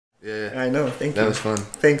Yeah. I know. Thank you. That was fun.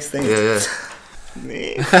 Thanks. Yeah.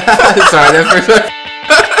 Sorry, that first.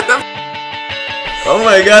 Oh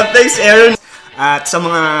my God, thanks Aaron. At sa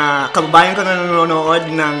mga kababayan ko na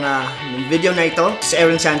nanonood ng video na ito, si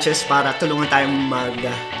Aaron Sanchez para tulungan tayong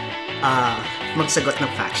magsagot ng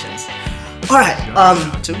fractions. Alright,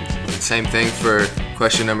 Same thing for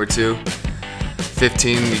question number 2.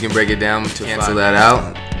 15, you can break it down to cancel that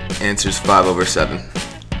out. Answer's 5/7.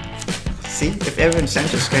 See, if Aaron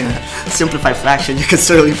Sanchez can simplify fraction, you can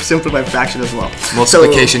certainly simplify fraction as well.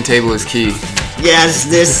 Multiplication table is key. Yes,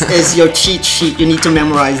 this is your cheat sheet. You need to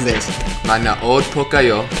memorize this. Manood po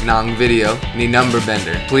kayo ng video ni Number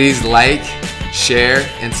Bender. Please like, share,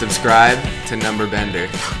 and subscribe to Number Bender.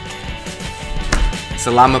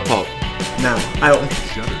 Salamat po. Now,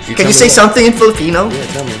 can you say something in Filipino? Yeah,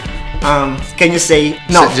 tell me. Can you say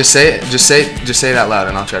no? Just say it. Just say it out loud,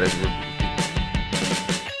 and I'll try to.